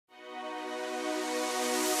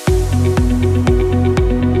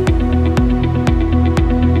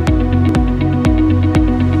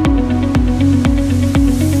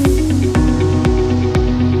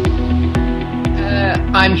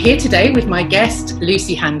here today with my guest,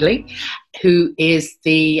 Lucy Handley, who is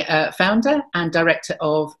the founder and director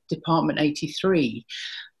of Department 83.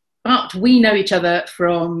 But we know each other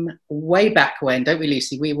from way back when, don't we,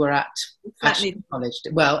 Lucy? We were at fashion college.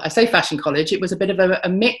 Well, I say fashion college. It was a bit of a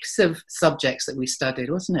mix of subjects that we studied,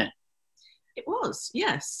 wasn't it? It was,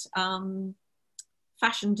 yes.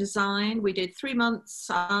 Fashion design. We did 3 months,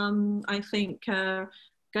 I think,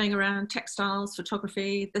 going around textiles,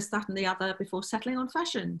 photography, this, that and the other before settling on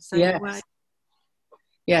fashion. So yes.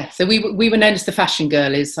 Yeah, so we were known as the fashion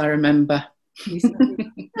girlies, I remember. We still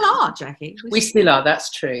are, Jackie. We still are.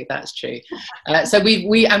 That's true. That's true. So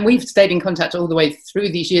we've stayed in contact all the way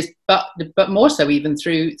through these years, but more so even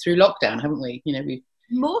through lockdown, haven't we? You know, we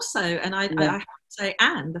more so, and I have to say,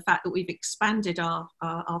 and the fact that we've expanded our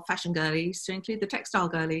fashion girlies to include the textile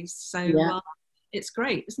girlies. So it's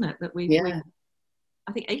great, isn't it? That we've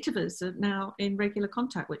I think 8 of us are now in regular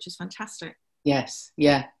contact, which is fantastic. Yes,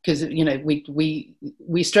 yeah, because you know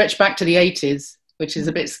we stretch back to the 80s, which is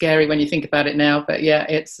a bit scary when you think about it now. But yeah,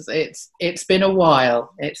 it's been a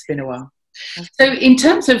while. It's been a while. So in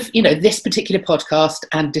terms of, you know, this particular podcast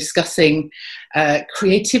and discussing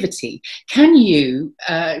creativity, can you,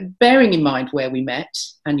 bearing in mind where we met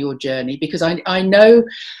and your journey, because I know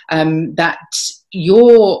that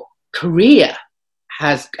your career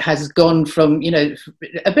has gone from, you know,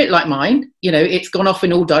 a bit like mine, you know, it's gone off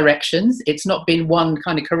in all directions. It's not been one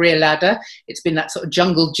kind of career ladder. It's been that sort of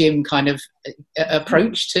jungle gym kind of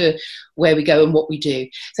approach to where we go and what we do.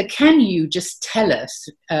 So can you just tell us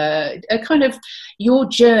a kind of your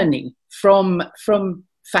journey from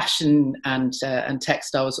fashion and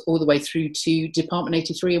textiles all the way through to Department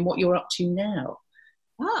 83 and what you're up to now?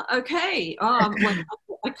 Oh, okay. Well,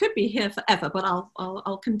 I could be here forever, but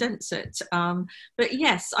I'll condense it. But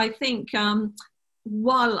yes, I think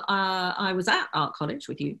while I was at art college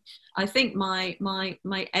with you, I think my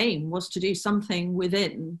aim was to do something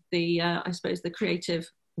within the I suppose the creative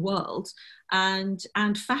world and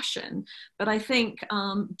fashion. But I think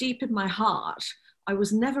deep in my heart, I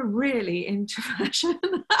was never really into fashion,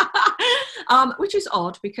 which is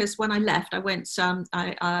odd because when I left, I went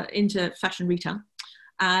into fashion retail.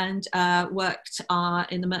 And worked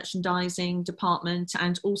in the merchandising department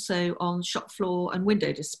and also on shop floor and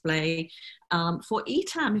window display for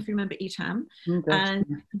ETAM, if you remember ETAM.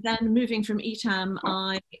 And then moving from ETAM,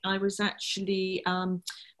 I was actually,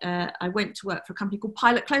 I went to work for a company called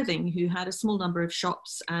Pilot Clothing, who had a small number of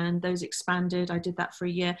shops, and those expanded. I did that for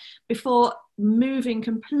a year before moving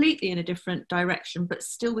completely in a different direction, but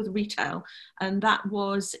still with retail. And that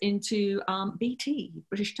was into BT,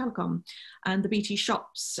 British Telecom, and the BT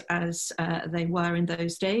shops as they were in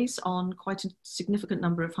those days on quite a significant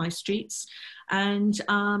number of high streets. And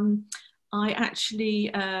I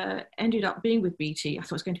actually ended up being with BT. I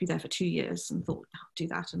thought I was going to be there for 2 years and thought, I'll do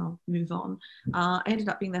that and I'll move on. I ended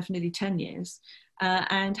up being there for nearly 10 years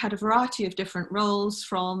and had a variety of different roles.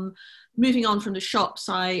 From moving on from the shops,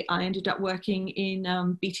 I ended up working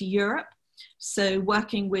in BT Europe. So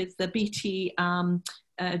working with the BT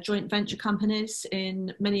joint venture companies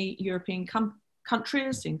in many European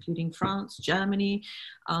countries, including France, Germany,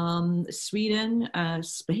 Sweden,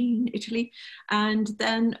 Spain, Italy. And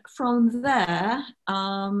then from there,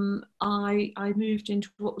 I moved into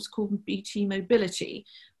what was called BT Mobility,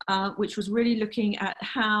 which was really looking at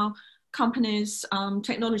how companies,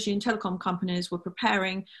 technology and telecom companies were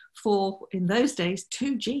preparing for, in those days,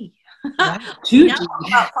 2G. Right. 2G. Now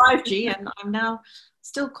about 5G, and I'm now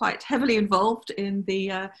still quite heavily involved in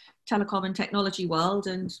the telecom and technology world,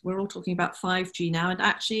 and we're all talking about 5G now, and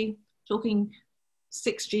actually talking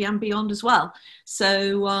 6G and beyond as well.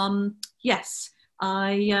 So yes,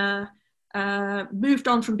 I moved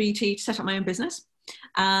on from BT to set up my own business,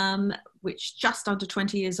 which just under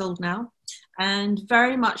 20 years old now. And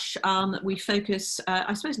very much we focus,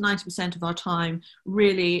 I suppose 90% of our time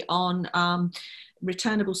really on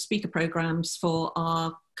returnable speaker programs for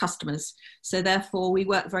our customers. So therefore we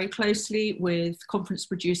work very closely with conference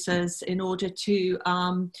producers in order to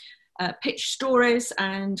pitch stories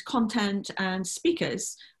and content and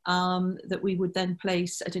speakers that we would then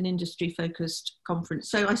place at an industry focused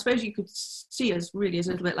conference. So I suppose you could see us really as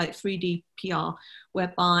a little bit like 3D PR,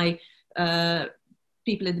 whereby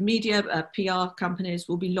people in the media, PR companies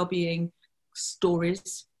will be lobbying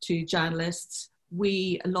stories to journalists.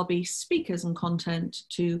 We lobby speakers and content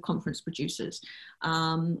to conference producers,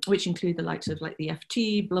 which include the likes of like the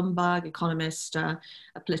FT, Bloomberg, Economist,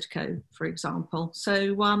 Politico, for example.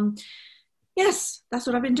 So yes, that's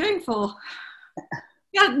what I've been doing for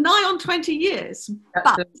nigh on 20 years.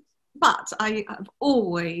 But but I have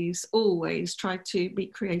always tried to be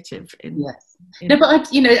creative in. Yes. No, but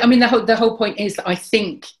I mean, the whole point is that I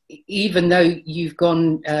think even though you've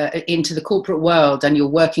gone into the corporate world and you're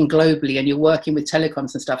working globally and you're working with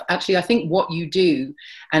telecoms and stuff, actually, I think what you do,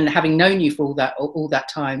 and having known you for all that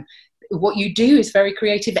time, what you do is very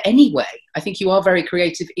creative anyway. I think you are very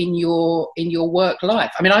creative in your work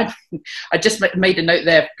life. I mean, I just made a note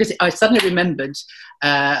there because I suddenly remembered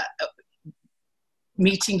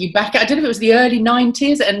meeting you back, I don't know if it was the early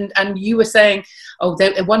 90s, and you were saying, oh,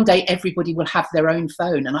 one day everybody will have their own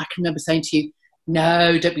phone. And I can remember saying to you,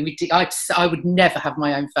 no, don't be ridiculous. I would never have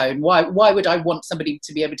my own phone. Why would I want somebody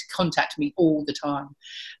to be able to contact me all the time?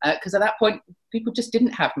 Because at that point, people just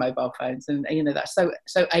didn't have mobile phones, and that's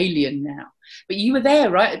so alien now. But you were there,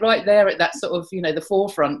 right there at that sort of, the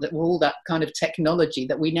forefront, that all that kind of technology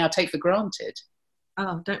that we now take for granted.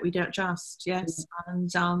 Oh, don't just, yes. And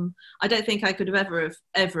I don't think I could have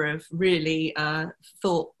ever have really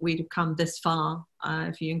thought we'd have come this far,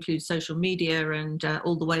 if you include social media and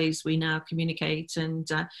all the ways we now communicate and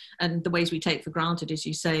the ways we take for granted, as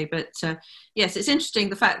you say. But yes, it's interesting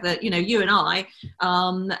the fact that you and I,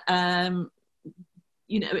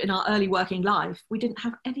 in our early working life, we didn't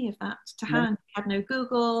have any of that to hand. We had no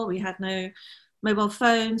Google, we had no mobile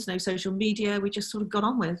phones, no social media. We just sort of got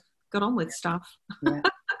on with stuff.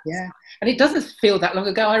 Yeah, and it doesn't feel that long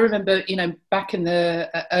ago. I remember, back in the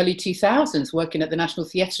early 2000s, working at the National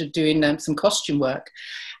Theatre doing some costume work,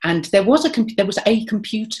 and there was a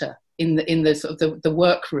computer in the sort of the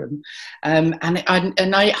workroom, and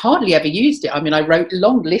I hardly ever used it. I mean, I wrote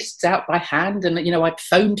long lists out by hand, and I'd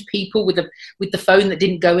phoned people with the phone that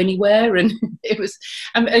didn't go anywhere, and it was,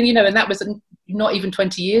 and that was not even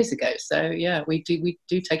 20 years ago. So yeah, we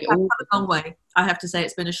do take it all a long way. I have to say,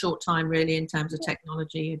 it's been a short time really in terms of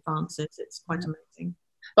technology advances. It's quite amazing.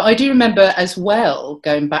 But I do remember as well,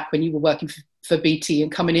 going back when you were working for BT and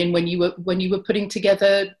coming in when you were putting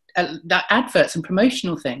together that adverts and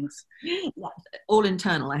promotional things. All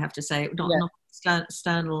internal, I have to say, not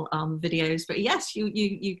external videos. But yes,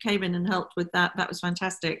 you came in and helped with that. That was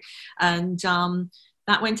fantastic, and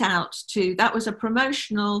that went out that was a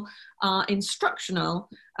promotional, instructional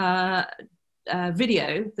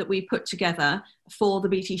video that we put together for the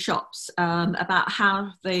BT shops, about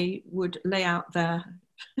how they would lay out their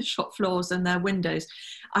shop floors and their windows.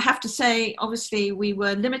 I have to say, obviously, we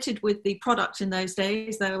were limited with the product in those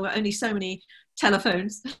days. There were only so many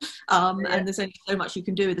telephones, and there's only so much you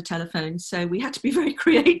can do with a telephone. So we had to be very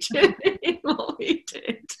creative in what we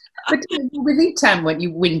did. But with ETAM, weren't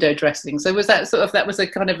you window dressing? So was that a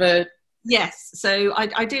kind of a... Yes, so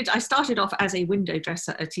I started off as a window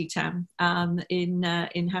dresser at ETAM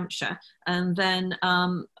in Hampshire, and then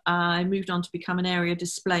I moved on to become an area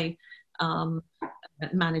display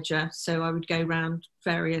manager. So I would go around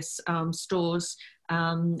various stores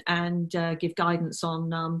and give guidance on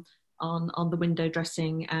the window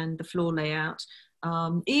dressing and the floor layout.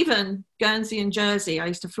 Even Guernsey and Jersey, I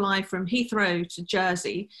used to fly from Heathrow to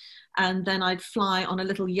Jersey, and then I'd fly on a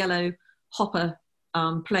little yellow hopper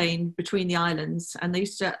plane between the islands, and they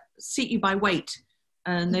used to seat you by weight,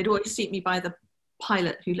 and they'd always seat me by the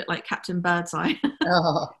pilot, who looked like Captain Birdseye.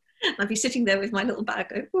 Oh. I'd be sitting there with my little bag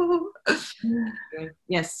going,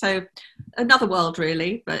 yes, so another world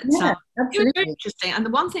really, but it was very interesting. And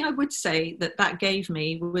the one thing I would say that gave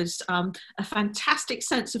me was a fantastic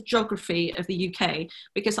sense of geography of the UK,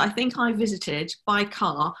 because I think I visited by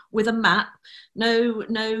car with a map, no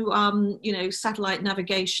satellite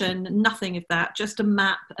navigation, nothing of that, just a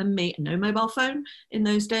map and me, no mobile phone in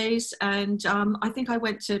those days. And I think I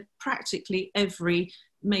went to practically every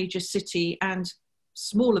major city and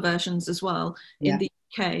smaller versions as well in the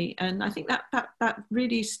UK, and I think that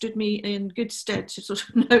really stood me in good stead to sort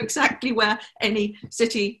of know exactly where any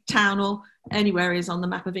city, town, or anywhere is on the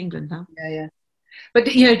map of England now. But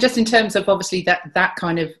just in terms of obviously that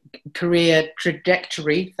kind of career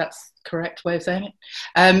trajectory, that's the correct way of saying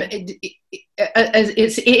it.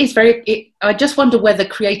 It is very. I just wonder whether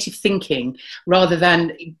creative thinking, rather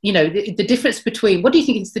than the difference between. What do you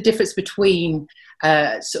think is the difference between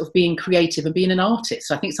sort of being creative and being an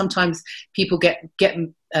artist? I think sometimes people get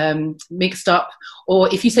mixed up.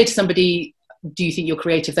 Or if you say to somebody, do you think you're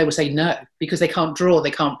creative? They will say no, because they can't draw,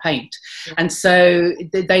 they can't paint. And so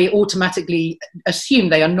they automatically assume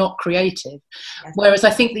they are not creative. Whereas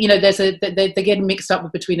I think, they're getting mixed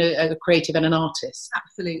up between a creative and an artist.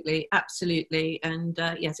 Absolutely. And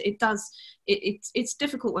yes, it does. It's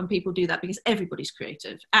difficult when people do that, because everybody's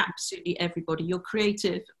creative. Absolutely everybody. You're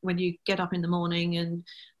creative when you get up in the morning and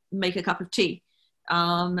make a cup of tea.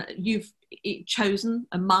 You've chosen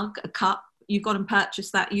a mug, a cup, you've got to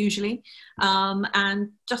purchase that usually. And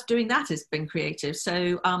just doing that has been creative.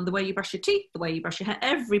 So the way you brush your teeth, the way you brush your hair,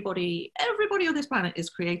 everybody on this planet is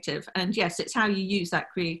creative. And yes, it's how you use that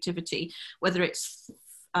creativity, whether it's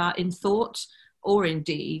in thought or in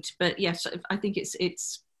deed. But yes, I think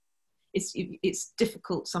it's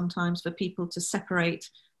difficult sometimes for people to separate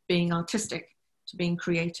being artistic to being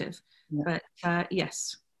creative. Yeah. But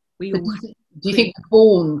yes, we all. Do you think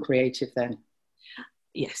born creative then?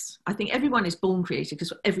 Yes, I think everyone is born creative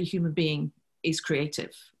because every human being is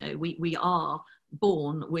creative. We are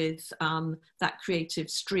born with that creative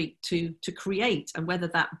streak to create, and whether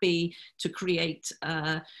that be to create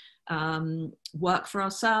work for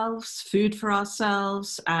ourselves, food for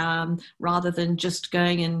ourselves, rather than just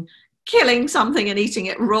going and killing something and eating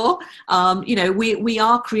it raw. We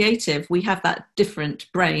are creative. We have that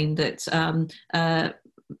different brain that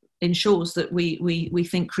ensures that we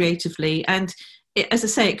think creatively. And as I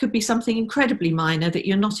say, it could be something incredibly minor that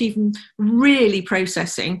you're not even really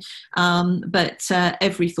processing. But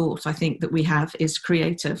every thought I think that we have is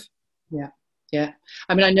creative. Yeah. Yeah,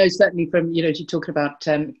 I mean, I know certainly from, you talking about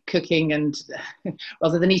cooking and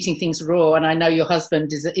rather than eating things raw, and I know your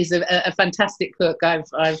husband is a fantastic cook.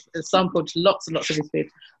 I've sampled lots and lots of his food,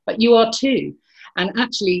 but you are too. And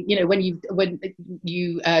actually, when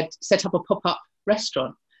you set up a pop-up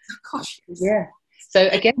restaurant, oh, gosh, yeah. So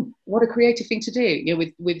again, what a creative thing to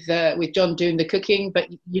do, with John doing the cooking, but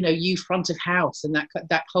you front of house and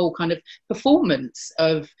that whole kind of performance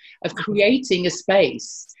of creating a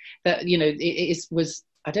space that was,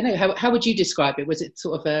 I don't know, how would you describe it? Was it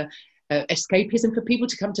sort of a escapism for people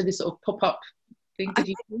to come to this sort of pop-up thing? I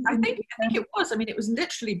think it was. I mean, it was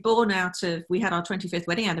literally born out of, we had our 25th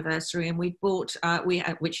wedding anniversary, and we bought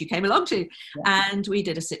which you came along to, yeah. And we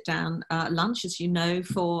did a sit-down lunch, as you know,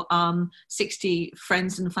 for 60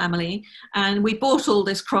 friends and family, and we bought all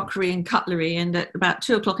this crockery and cutlery, and at about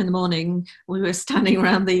 2:00 in the morning we were standing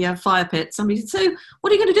around the fire pit. Somebody said, "So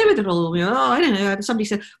what are you going to do with it all?" We went, "Oh, I don't know." And somebody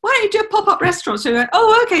said, "Why don't you do a pop-up restaurant?" So we went,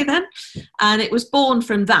 "Oh, okay then." And it was born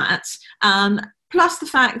from that. Plus the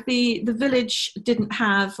fact the village didn't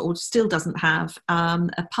have, or still doesn't have,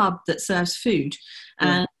 a pub that serves food,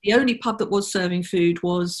 and the only pub that was serving food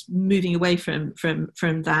was moving away from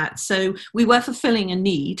that. So we were fulfilling a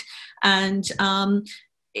need, and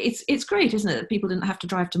it's great, isn't it, that people didn't have to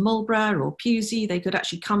drive to Marlborough or Pewsey. They could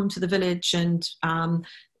actually come to the village and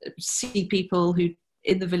see people who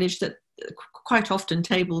in the village that. Quite often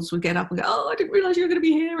tables would get up and go, "Oh, I didn't realise you were going to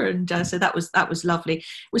be here," and so that was lovely. It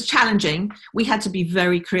was challenging. We had to be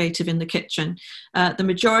very creative in the kitchen. The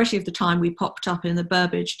majority of the time we popped up in the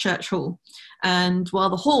Burbage Church Hall, and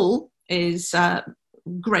while the hall is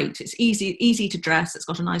great, it's easy to dress, it's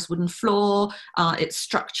got a nice wooden floor, its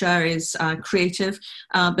structure is creative,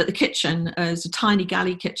 but the kitchen is a tiny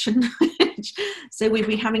galley kitchen, so we'd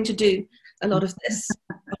be having to do a lot of this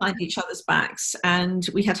behind each other's backs, and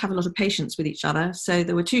we had to have a lot of patience with each other. So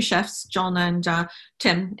there were two chefs, John and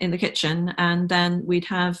Tim, in the kitchen, and then we'd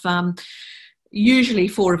have usually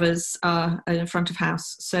 4 of us in front of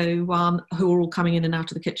house, so who were all coming in and out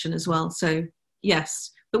of the kitchen as well. So yes,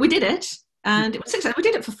 but we did it, and it was successful. We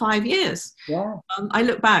did it for 5 years. Yeah. I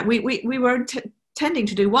look back, we were intending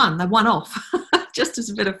to do one off, just as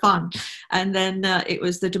a bit of fun, and then it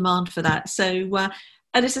was the demand for that. So.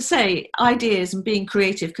 And as I say, ideas and being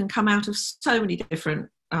creative can come out of so many different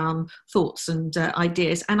thoughts and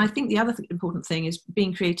ideas. And I think the other important thing is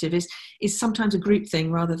being creative is sometimes a group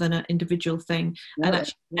thing rather than an individual thing, and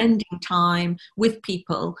actually spending time with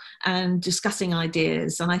people and discussing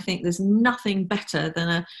ideas. And I think there's nothing better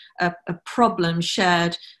than a problem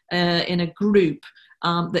shared in a group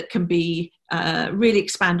that can be really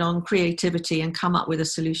expand on creativity and come up with a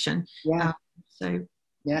solution. Yeah.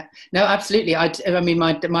 Yeah, no, absolutely. I mean,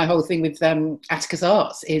 my whole thing with Atticus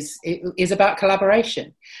Arts is about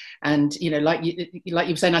collaboration, and like you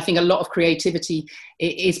were saying, I think a lot of creativity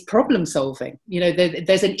is problem solving.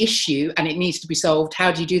 There's an issue and it needs to be solved.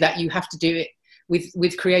 How do you do that? You have to do it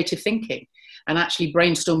with creative thinking and actually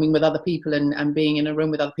brainstorming with other people and being in a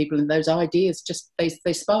room with other people, and those ideas just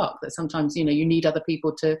they spark. That sometimes you need other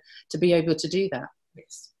people to be able to do that.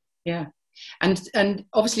 Yes. Yeah. And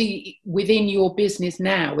obviously within your business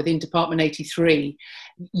now, within Department 83,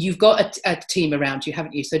 you've got a team around you,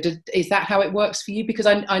 haven't you? So is that how it works for you? Because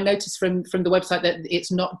I noticed from the website that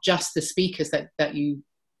it's not just the speakers that you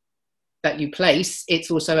place, it's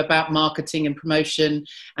also about marketing and promotion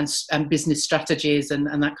and business strategies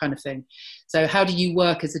and that kind of thing. So how do you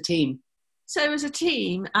work as a team? So as a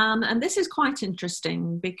team, and this is quite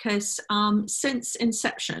interesting because since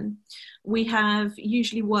inception, we have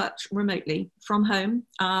usually worked remotely from home,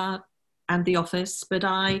 and the office, but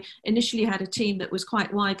I initially had a team that was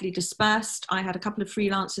quite widely dispersed. I had a couple of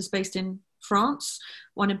freelancers based in France,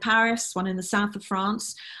 one in Paris, one in the south of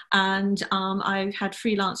France, and I had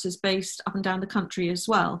freelancers based up and down the country as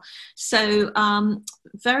well. So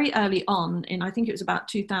very early on, I think it was about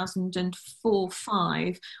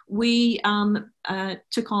 2004-05, we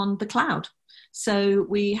took on the cloud. So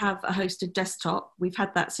we have a hosted desktop. We've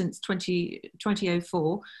had that since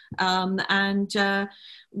 2004. And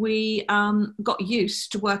we got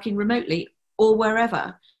used to working remotely or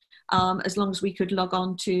wherever, as long as we could log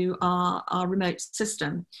on to our remote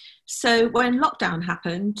system. So when lockdown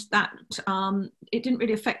happened, that it didn't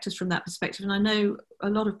really affect us from that perspective. And I know a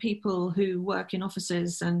lot of people who work in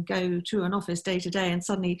offices and go to an office day to day and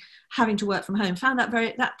suddenly having to work from home found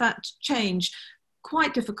that change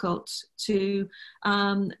quite difficult to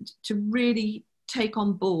really take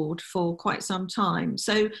on board for quite some time.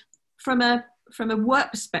 So from a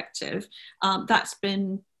work perspective, that's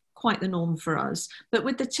been quite the norm for us. But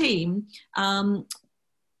with the team,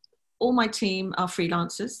 all my team are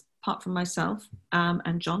freelancers, apart from myself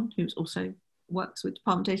and John, who also works with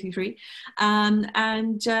Department 83,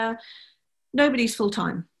 and nobody's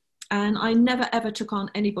full-time. And I never ever took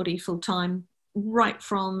on anybody full-time right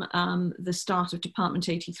from the start of Department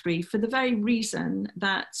 83, for the very reason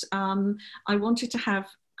that I wanted to have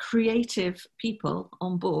creative people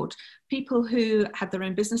on board, people who had their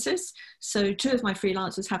own businesses. So 2 of my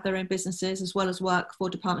freelancers have their own businesses as well as work for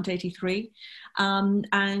Department 83. And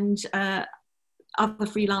other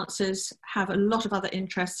freelancers have a lot of other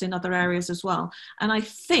interests in other areas as well. And I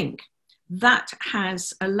think that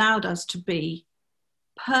has allowed us to be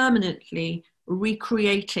permanently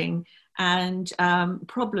recreating and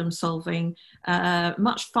problem solving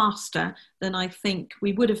much faster than I think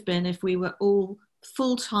we would have been if we were all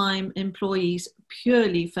full-time employees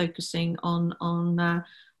purely focusing on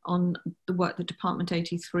the work that Department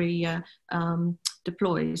 83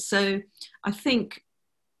 deploys. So I think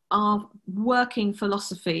our working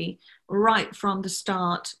philosophy right from the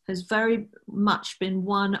start has very much been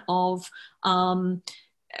one of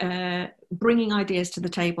bringing ideas to the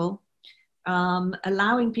table,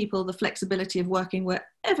 allowing people the flexibility of working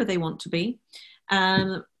wherever they want to be,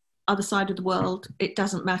 other side of the world, it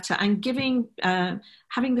doesn't matter, and having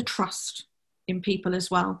the trust in people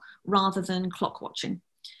as well, rather than clock watching,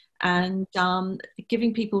 and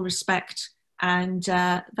giving people respect. And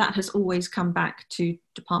that has always come back to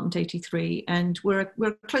Department 83, and we're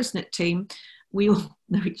a close-knit team. We all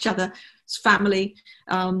know each other's family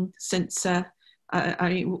since 3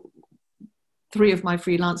 of my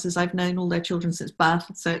freelancers, I've known all their children since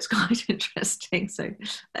birth, so it's quite interesting. So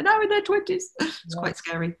they're now in their 20s. It's quite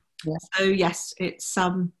scary. Yeah. So yes, it's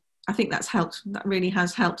I think that's helped. That really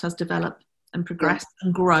has helped us develop and progress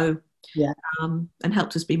and grow. Yeah. And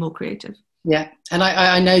helped us be more creative. Yeah, and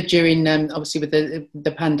I know during obviously with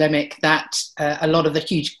the pandemic that a lot of the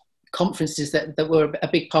huge conferences that were a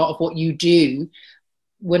big part of what you do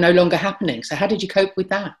were no longer happening. So how did you cope with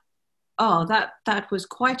that? Oh, that was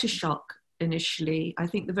quite a shock initially. I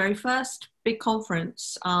think the very first big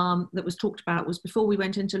conference that was talked about was before we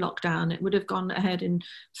went into lockdown. It would have gone ahead in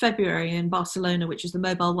February in Barcelona, which is the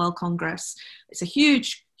Mobile World Congress. It's a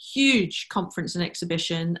huge conference and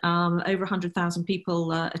exhibition. Over 100,000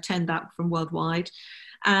 people attend that from worldwide.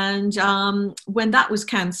 And when that was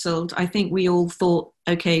cancelled, I think we all thought,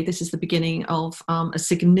 okay, this is the beginning of a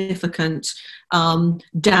significant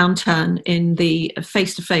downturn in the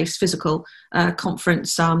face-to-face physical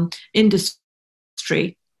conference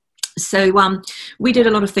industry. So we did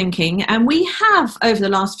a lot of thinking, and we have over the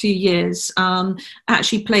last few years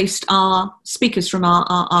actually placed our speakers from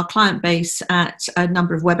our client base at a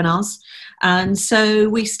number of webinars. And so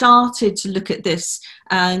we started to look at this,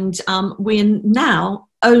 and we're now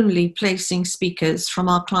only placing speakers from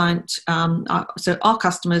our client. So our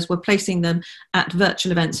customers, were placing them at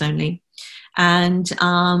virtual events only. And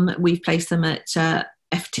we've placed them at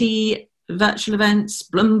FT virtual events,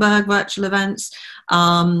 Bloomberg virtual events.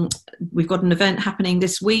 We've got an event happening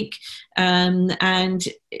this week. And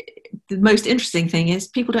the most interesting thing is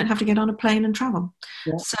people don't have to get on a plane and travel.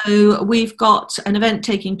 Yeah. So we've got an event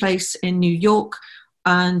taking place in New York,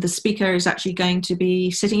 and the speaker is actually going to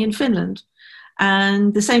be sitting in Finland.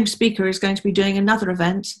 And the same speaker is going to be doing another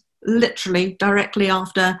event literally directly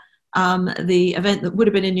after the event that would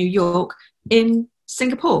have been in New York in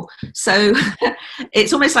Singapore. So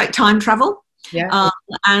it's almost like time travel. Yeah.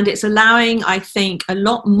 And it's allowing, I think, a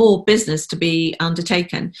lot more business to be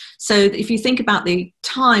undertaken. So if you think about the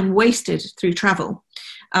time wasted through travel,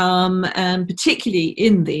 and particularly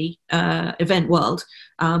in the event world,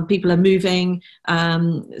 People are moving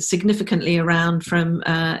significantly around from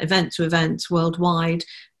event to event worldwide,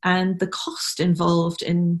 and the cost involved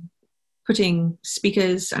in putting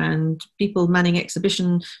speakers and people manning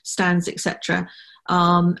exhibition stands, etc.,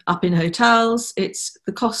 up in hotels,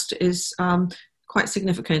 the cost is quite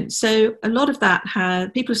significant. So a lot of that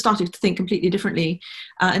people have started to think completely differently,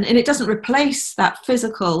 and it doesn't replace that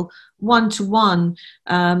physical one-to-one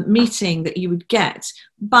meeting that you would get,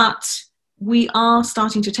 but we are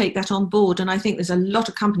starting to take that on board, and I think there's a lot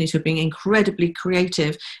of companies who are being incredibly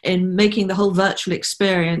creative in making the whole virtual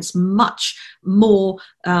experience much more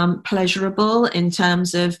pleasurable in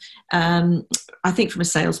terms of, I think, from a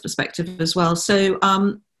sales perspective as well. So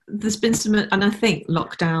there's been some, and I think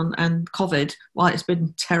lockdown and COVID, while it's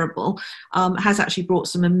been terrible, has actually brought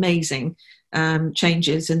some amazing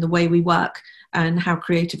changes in the way we work and how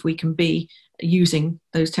creative we can be using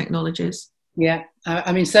those technologies. Yeah,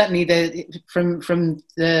 I mean, certainly from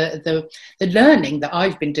the learning that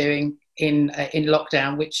I've been doing in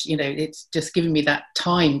lockdown, which, you know, it's just given me that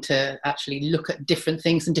time to actually look at different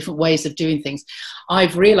things and different ways of doing things.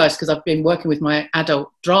 I've realised, because I've been working with my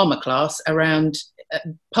adult drama class around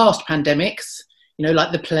past pandemics, you know,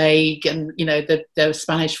 like the plague and, you know, the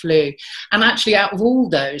Spanish flu. And actually, out of all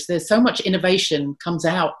those, there's so much innovation comes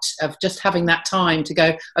out of just having that time to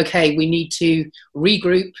go, okay, we need to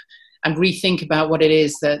regroup and rethink about what it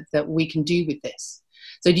is that we can do with this.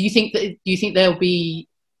 So do you think there'll be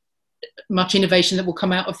much innovation that will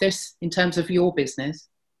come out of this in terms of your business?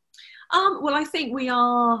 Well, I think we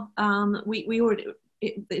are, we already,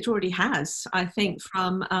 it already has. I think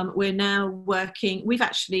we're now working, we've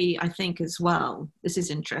actually, I think as well, this is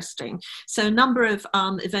interesting. So a number of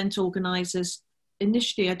event organisers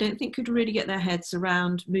initially, I don't think could really get their heads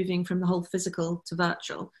around moving from the whole physical to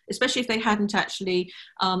virtual, especially if they hadn't actually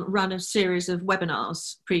run a series of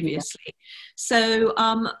webinars previously. Yeah.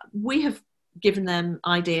 So we have given them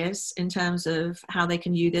ideas in terms of how they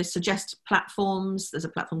can use this, suggest platforms. There's a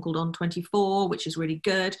platform called On24, which is really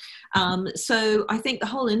good. So I think the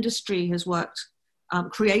whole industry has worked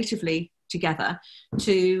creatively together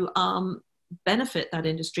to benefit that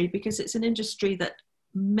industry, because it's an industry that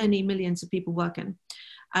many millions of people work in,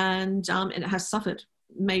 and it has suffered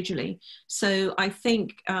majorly. So I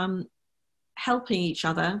think helping each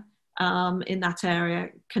other in that area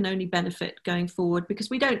can only benefit going forward, because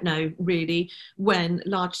we don't know really when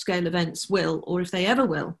large-scale events will, or if they ever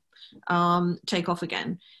will, take off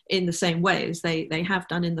again in the same way as they have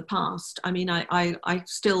done in the past. I mean, I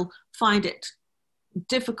still find it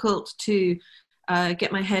difficult to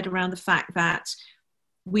get my head around the fact that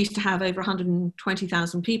we used to have over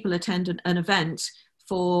 120,000 people attend an event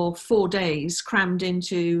for 4 days, crammed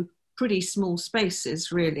into pretty small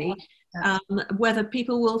spaces, really. Whether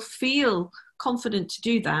people will feel confident to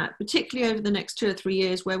do that, particularly over the next 2 or 3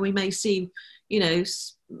 years, where we may see, you know,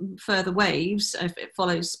 further waves. If it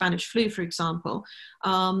follows Spanish flu, for example,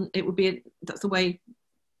 it would be that's the way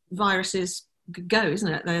viruses go,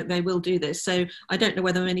 isn't it? They will do this. So I don't know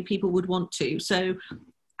whether many people would want to. So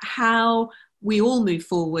how we all move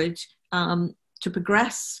forward to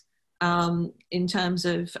progress in terms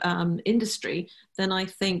of industry, then I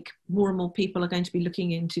think more and more people are going to be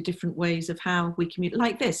looking into different ways of how we communicate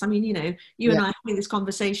like this. I mean, you know, you and I having this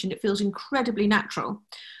conversation, it feels incredibly natural,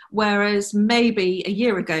 whereas maybe a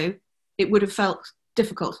year ago it would have felt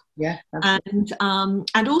difficult. Yeah. And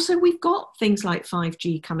also we've got things like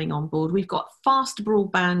 5G coming on board. We've got fast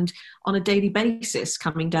broadband on a daily basis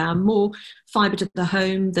coming down, more fibre to the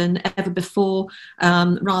home than ever before,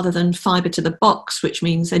 rather than fibre to the box, which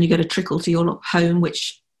means then you get a trickle to your home,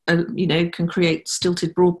 which you know, can create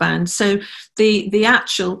stilted broadband. So the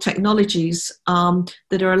actual technologies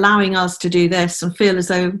that are allowing us to do this and feel as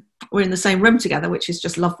though we're in the same room together, which is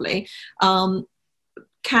just lovely,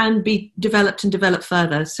 can be developed and developed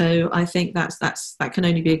further. So I think that can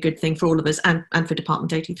only be a good thing for all of us, and for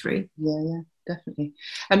Department 83. Yeah, definitely.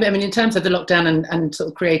 I mean, in terms of the lockdown and sort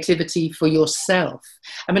of creativity for yourself,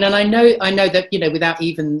 I mean, and I know that, you know, without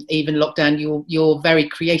even lockdown, you're very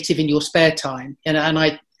creative in your spare time,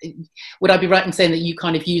 and would I be right in saying that you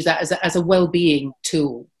kind of use that as a well-being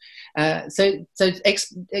tool? So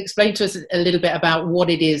explain to us a little bit about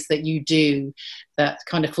what it is that you do that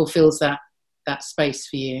kind of fulfills that space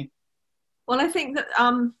for you. Well, I think that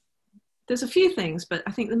there's a few things, but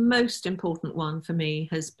I think the most important one for me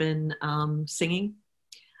has been singing.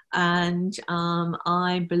 And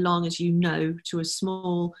I belong, as you know, to a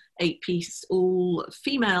small 8-piece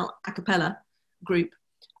all-female a cappella group.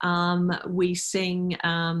 We sing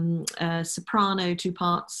soprano 2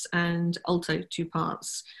 parts and alto 2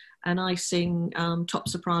 parts, and I sing top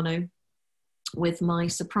soprano with my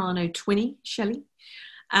soprano twinny, Shelley.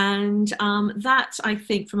 And that, I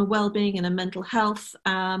think, from a well-being and a mental health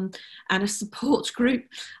and a support group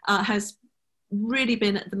has really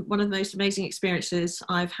been one of the most amazing experiences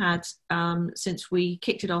I've had since we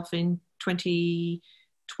kicked it off in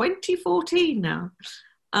 2014 now.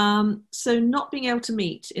 So not being able to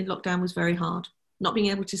meet in lockdown was very hard, not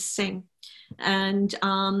being able to sing. And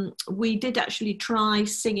we did actually try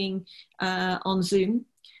singing on Zoom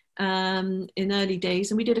in early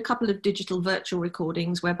days, and we did a couple of digital virtual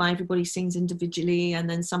recordings whereby everybody sings individually and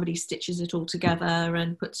then somebody stitches it all together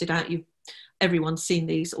and puts it out. Everyone's seen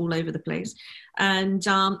these all over the place, and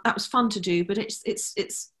that was fun to do, but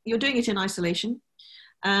it's you're doing it in isolation,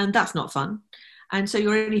 and that's not fun. And so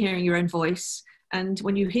you're only hearing your own voice, and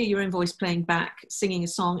when you hear your own voice playing back singing a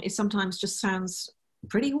song, it sometimes just sounds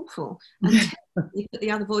pretty awful. And you put the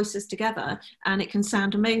other voices together and it can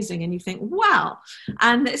sound amazing, and you think, wow.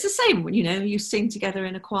 And it's the same when you sing together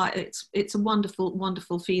in a choir. It's a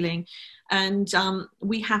wonderful feeling, and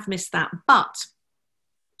we have missed that. But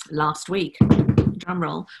last week, drum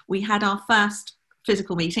roll, we had our first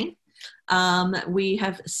physical meeting. We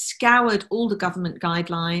have scoured all the government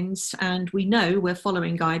guidelines, and we know we're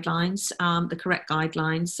following guidelines, the correct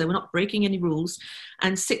guidelines, so we're not breaking any rules.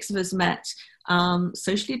 And 6 of us met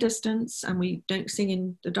socially distanced, and we don't sing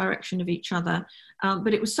in the direction of each other.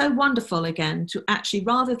 But it was so wonderful again to actually,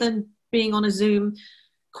 rather than being on a Zoom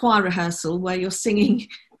choir rehearsal where you're singing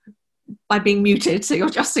by being muted, so you're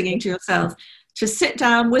just singing to yourself, to sit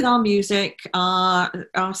down with our music, our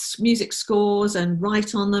music scores, and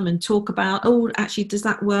write on them and talk about, oh, actually, does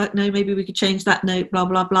that work? No, maybe we could change that note, blah,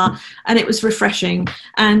 blah, blah. And it was refreshing.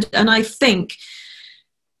 And I think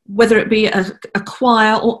whether it be a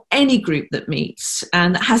choir or any group that meets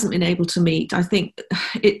and that hasn't been able to meet, I think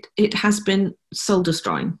it has been soul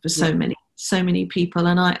destroying for so many people.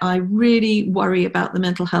 And I really worry about the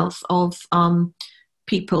mental health of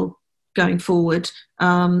people going forward.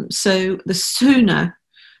 So the sooner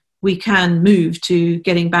we can move to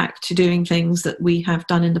getting back to doing things that we have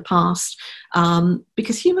done in the past,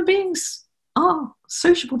 because human beings are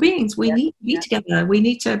sociable beings. We need to be together. We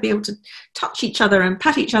need to be able to touch each other and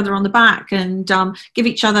pat each other on the back and give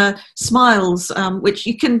each other smiles, which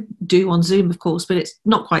you can do on Zoom, of course, but it's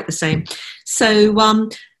not quite the same. So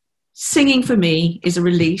singing for me is a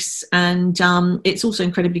release, and it's also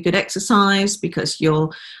incredibly good exercise because you're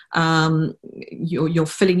filling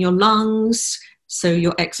your lungs, so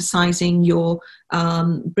you're exercising, you're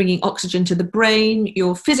bringing oxygen to the brain,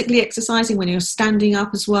 you're physically exercising when you're standing up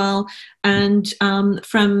as well, and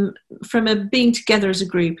from a being together as a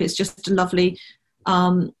group, it's just a lovely.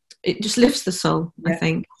 It just lifts the soul. I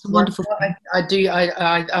think it's a wonderful thing.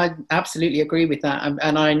 I absolutely agree with that,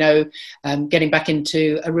 and I know getting back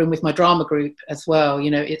into a room with my drama group as well,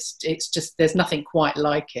 it's just, there's nothing quite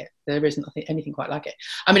like it. There isn't anything quite like it.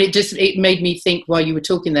 I mean, it made me think while you were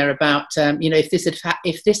talking there about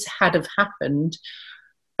if this had have happened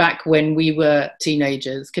back when we were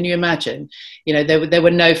teenagers, can you imagine? There were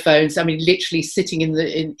no phones. I mean, literally sitting in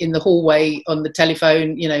the hallway on the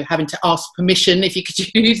telephone, having to ask permission if you could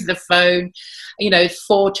use the phone.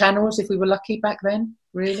 4 channels if we were lucky back then,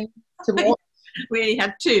 really, to watch. We only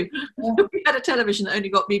had 2. Yeah. We had a television that only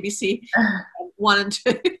got BBC 1 and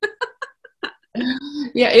 2.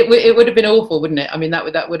 Yeah, it would have been awful, wouldn't it? I mean,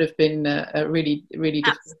 that would have been a really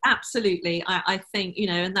difficult. Absolutely. I think,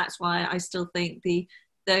 and that's why I still think the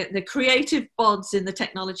creative bods in the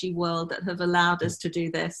technology world that have allowed us to do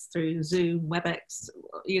this through Zoom, WebEx,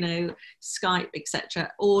 Skype, etc.,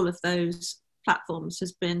 all of those platforms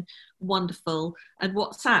has been wonderful. And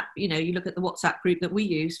WhatsApp, you look at the WhatsApp group that we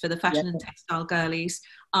use for the fashion and textile girlies,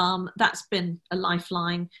 that's been a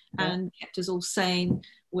lifeline and kept us all sane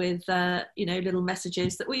with little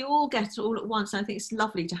messages that we all get all at once. And I think it's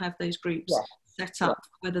lovely to have those groups set up,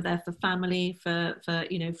 whether they're for family, for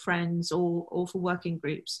friends, or for working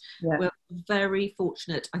groups. We're very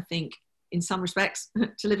fortunate, I think, in some respects,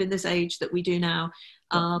 to live in this age that we do now.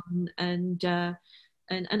 And I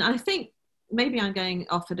think maybe I'm going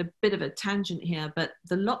off at a bit of a tangent here, but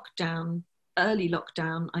the early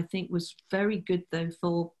lockdown, I think, was very good though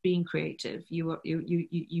for being creative. You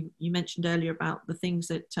mentioned earlier about the things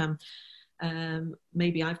that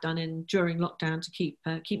maybe I've done during lockdown to keep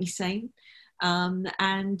me sane.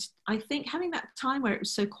 And I think having that time where it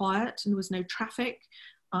was so quiet and there was no traffic,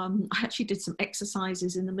 I actually did some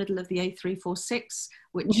exercises in the middle of the A346,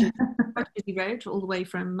 which is quite a busy road all the way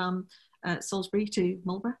from Salisbury to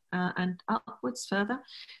Marlborough and upwards further.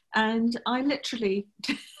 And I literally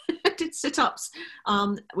did sit-ups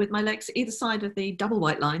with my legs either side of the double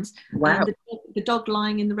white lines. Wow. And the dog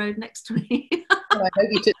lying in the road next to me. Well, I hope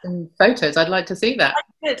you took some photos. I'd like to see that.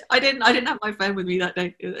 I didn't have my phone with me that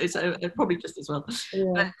day, so probably just as well.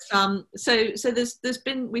 Yeah. But so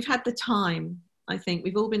we've had the time. I think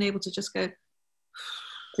we've all been able to just go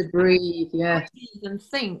To breathe, yeah.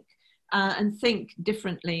 And think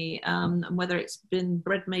differently. And whether it's been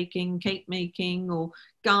bread making, cake making, or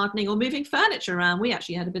gardening, or moving furniture around. We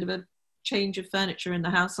actually had a bit of a change of furniture in the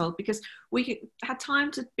household because we had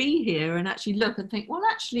time to be here and actually look and think, well,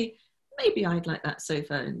 actually, maybe I'd like that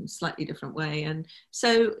sofa in a slightly different way. And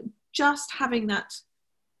so just having that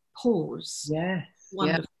pause. Yes.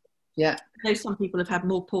 Wonderful. Yeah. I know some people have had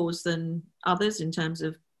more pause than others in terms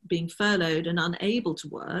of being furloughed and unable to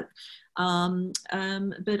work.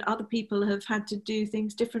 But other people have had to do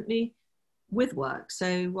things differently with work.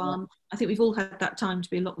 So I think we've all had that time to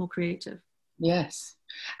be a lot more creative. Yes.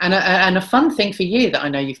 And a fun thing for you that I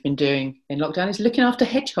know you've been doing in lockdown is looking after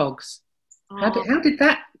hedgehogs. How did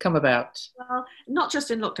that come about? Well, not just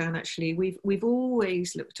in lockdown, actually. We've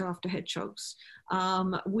always looked after hedgehogs.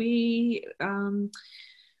 We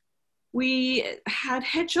had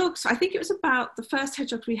hedgehogs. I think it was about the first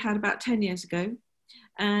hedgehogs we had about 10 years ago.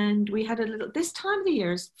 And we had this time of the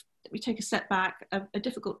year is, we take a step back, a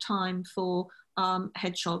difficult time for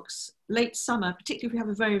hedgehogs. Late summer, particularly if we have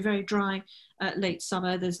a very, very dry late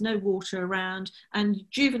summer, there's no water around, and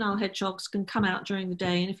juvenile hedgehogs can come out during the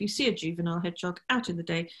day. And if you see a juvenile hedgehog out in the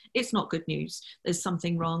day, it's not good news. There's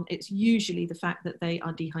something wrong. It's usually the fact that they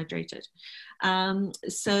are dehydrated.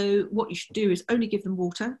 So what you should do is only give them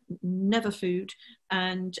water, never food,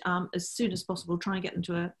 and as soon as possible, try and get them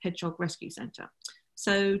to a hedgehog rescue centre.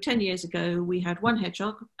 So 10 years ago, we had one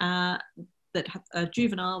hedgehog that had a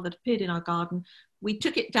juvenile that appeared in our garden. We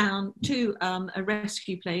took it down to a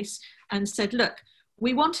rescue place and said, look,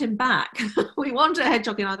 we want him back. We want a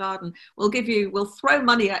hedgehog in our garden. We'll throw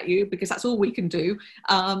money at you because that's all we can do.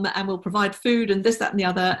 And we'll provide food and this, that, and the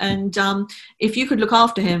other. And if you could look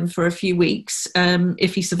after him for a few weeks,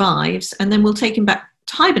 if he survives, and then we'll take him back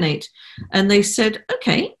to hibernate. And they said,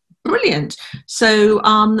 okay, brilliant. So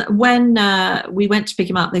when we went to pick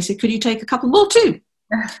him up, they said, could you take a couple more too?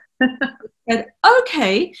 Said,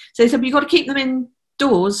 okay. So they said, you've got to keep them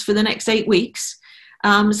indoors for the next 8 weeks.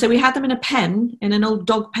 So we had them in a pen, in an old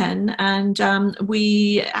dog pen, and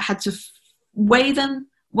we had to weigh them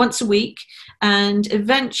once a week. And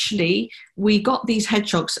eventually we got these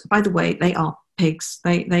hedgehogs. By the way, they are pigs.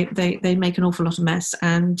 They make an awful lot of mess.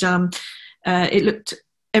 And it looked,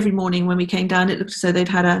 every morning when we came down, it looked as though they'd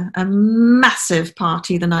had a massive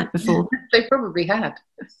party the night before. They probably had.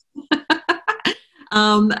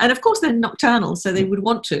 And of course they're nocturnal, so they would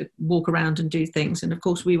want to walk around and do things. And of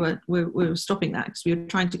course we were stopping that because we were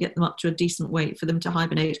trying to get them up to a decent weight for them to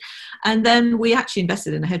hibernate. And then we actually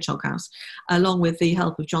invested in a hedgehog house along with the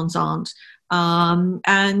help of John's aunt.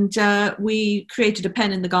 And we created a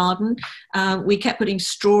pen in the garden. We kept putting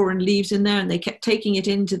straw and leaves in there, and they kept taking it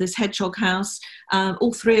into this hedgehog house.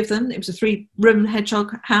 All three of them. It was a 3-room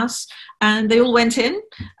hedgehog house, and they all went in.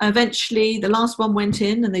 Eventually, the last one went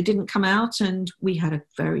in, and they didn't come out. And we had a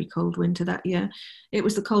very cold winter that year. It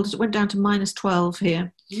was the coldest. It went down to -12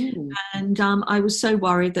 here. And I was so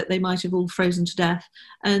worried that they might have all frozen to death.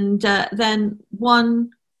 And then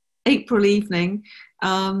one April evening,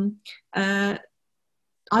 I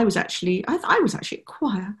was actually at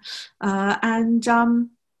choir, and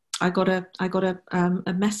I got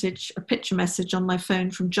a message, a picture message on my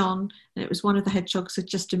phone from John, and it was one of the hedgehogs had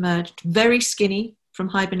just emerged, very skinny from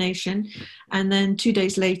hibernation, and then 2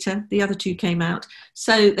 days later the other 2 came out.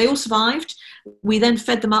 So they all survived. We then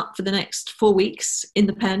fed them up for the next 4 weeks in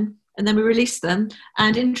the pen, and then we released them.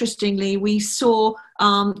 And interestingly, we saw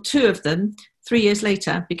 2 of them 3 years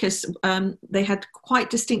later, because they had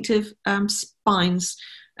quite distinctive spines.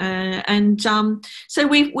 So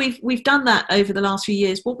we've done that over the last few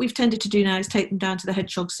years. What we've tended to do now is take them down to the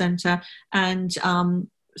hedgehog centre and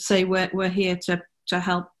say we're here to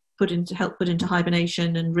help put into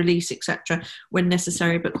hibernation and release, etc., when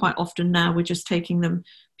necessary. But quite often now we're just taking them.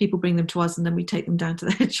 People bring them to us, and then we take them down to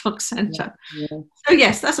the hedgehog centre. Yeah. So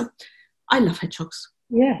yes, I love hedgehogs.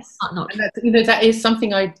 Yes, and that is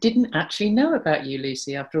something I didn't actually know about you,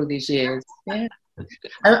 Lucy, after all these years. Yeah,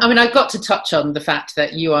 I mean, I've got to touch on the fact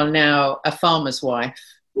that you are now a farmer's wife.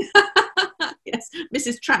 Yes,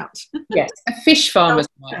 Mrs. Trout. Yes, a fish farmer's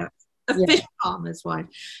wife. Fish farmer's wife.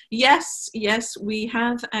 Yes, we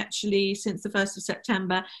have actually, since the 1st of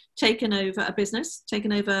September, taken over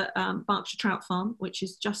Berkshire Trout Farm, which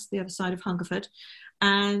is just the other side of Hungerford.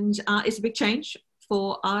 And it's a big change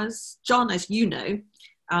for us. John, as you know,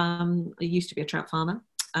 he used to be a trout farmer,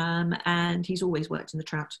 and he's always worked in the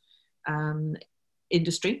trout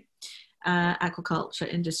industry. aquaculture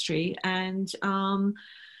industry, and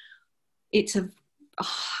it's the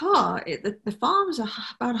farms are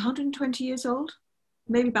about 120 years old,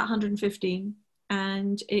 maybe about 115,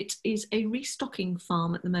 and it is a restocking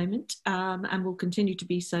farm at the moment, and will continue to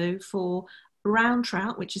be so for brown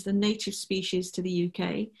trout, which is the native species to the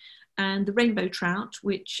UK, and the rainbow trout,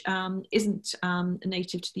 which isn't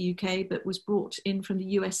native to the UK but was brought in from the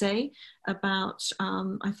USA about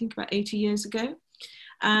I think about 80 years ago.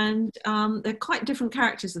 And they're quite different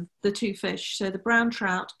characters of the two fish. So the brown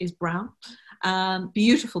trout is brown,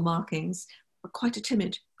 beautiful markings, but quite a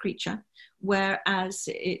timid creature, whereas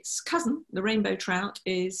its cousin, the rainbow trout,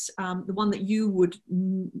 is the one that you would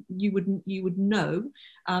know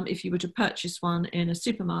if you were to purchase one in a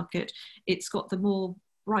supermarket. It's got the more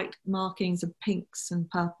bright markings of pinks and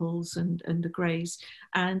purples and the greys,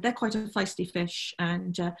 and they're quite a feisty fish,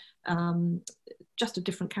 and just a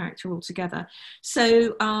different character altogether.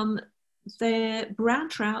 So their brown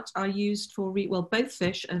trout are used for both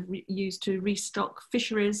fish are used to restock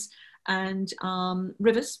fisheries and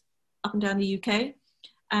rivers up and down the UK.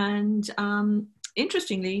 And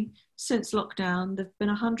interestingly, since lockdown, there have been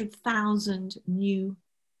 100,000 new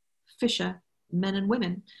fisher men and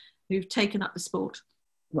women who've taken up the sport.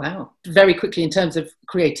 Wow, very quickly in terms of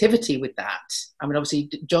creativity with that. I mean, obviously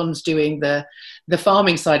John's doing the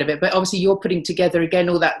farming side of it, but obviously you're putting together again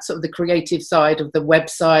all that sort of the creative side of the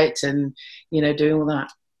website and, you know, doing all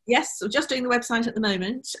that. Yes, so just doing the website at the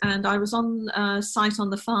moment, and I was on site on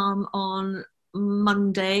the farm on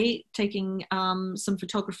Monday taking some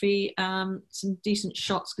photography, some decent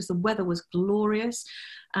shots because the weather was glorious,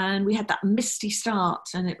 and we had that misty start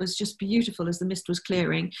and it was just beautiful as the mist was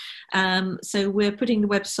clearing. So we're putting the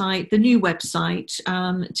new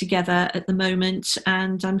website together at the moment,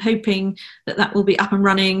 and I'm hoping that will be up and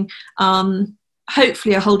running,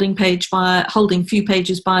 hopefully a holding few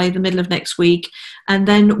pages by the middle of next week, and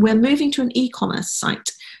then we're moving to an e-commerce site.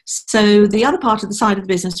 So the other part of the side of the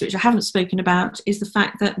business, which I haven't spoken about, is the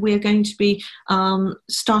fact that we're going to be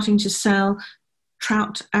starting to sell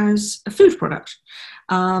trout as a food product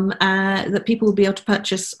that people will be able to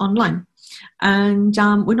purchase online. And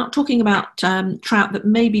we're not talking about trout that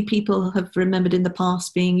maybe people have remembered in the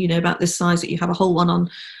past being, you know, about this size, that you have a whole one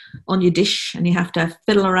on your dish and you have to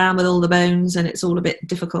fiddle around with all the bones and it's all a bit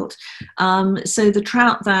difficult. So the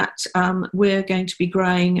trout that we're going to be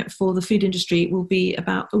growing for the food industry will be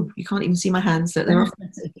about, oh, you can't even see my hands, that they're off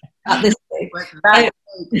at this big.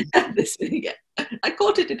 This big. I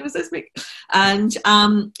caught it, it was this big. And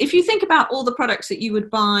if you think about all the products that you would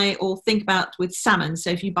buy or think about with salmon, so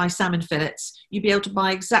if you buy salmon fillets, you'd be able to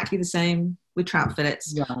buy exactly the same with trout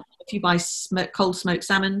fillets. Yeah. If you buy cold smoked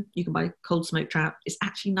salmon, you can buy cold smoked trout. It's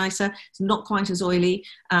actually nicer. It's not quite as oily,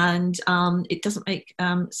 and it doesn't make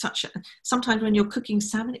sometimes when you're cooking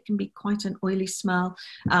salmon, it can be quite an oily smell.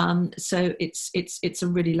 So it's a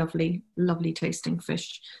really lovely tasting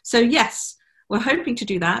fish. So yes, we're hoping to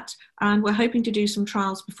do that, and we're hoping to do some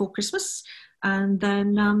trials before Christmas, and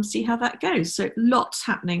then see how that goes. So lots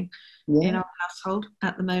happening in our household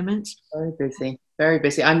at the moment. Very busy, very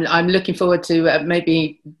busy. I'm looking forward to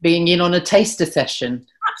maybe being in on a taster session.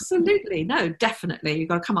 Absolutely, no, definitely. You've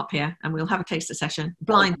got to come up here, and we'll have a taster session,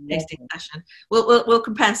 blind tasting session. We'll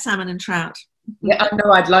compare salmon and trout. Yeah, I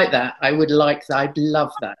know. I'd like that. I would like that. I'd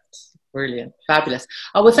love that. Brilliant. Fabulous.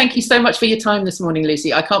 Oh, well, thank you so much for your time this morning,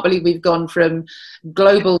 Lucy. I can't believe we've gone from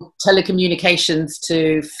global telecommunications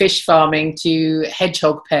to fish farming to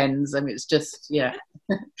hedgehog pens. I mean, it's just, yeah,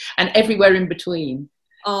 and everywhere in between.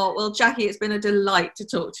 Oh, well, Jackie, it's been a delight to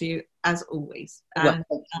talk to you, as always. And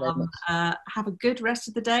have a good rest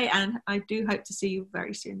of the day, and I do hope to see you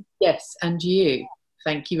very soon. Yes, and you.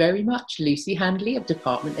 Thank you very much, Lucy Handley of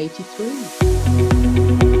Department 83.